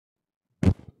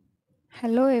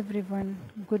Hello everyone,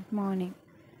 good morning.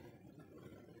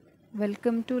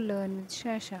 Welcome to Learn with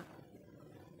Shasha.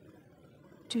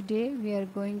 Today we are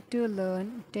going to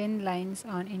learn 10 lines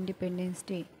on Independence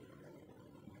Day,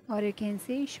 or you can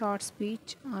say short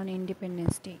speech on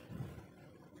Independence Day.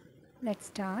 Let's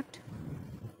start.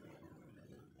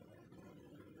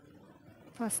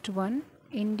 First one,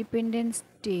 Independence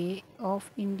Day of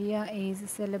India is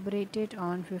celebrated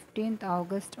on 15th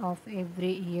August of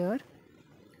every year.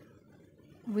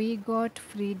 We got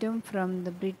freedom from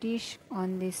the British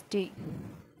on this day.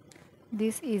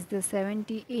 This is the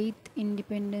 78th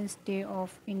Independence Day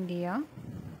of India.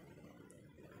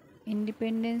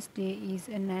 Independence Day is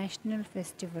a national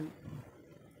festival.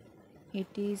 It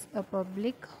is a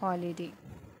public holiday.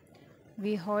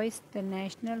 We hoist the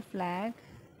national flag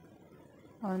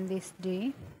on this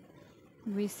day.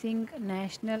 We sing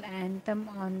national anthem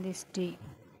on this day.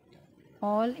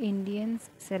 All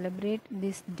Indians celebrate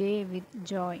this day with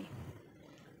joy.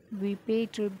 We pay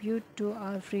tribute to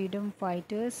our freedom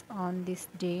fighters on this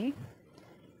day.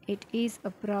 It is a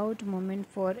proud moment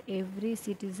for every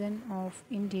citizen of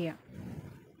India.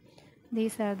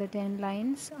 These are the 10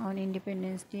 lines on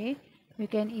Independence Day. You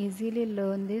can easily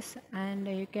learn this and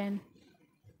you can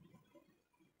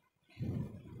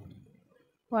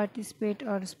participate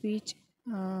or speech.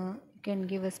 You can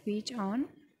give a speech on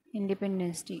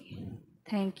Independence Day.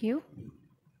 Thank you.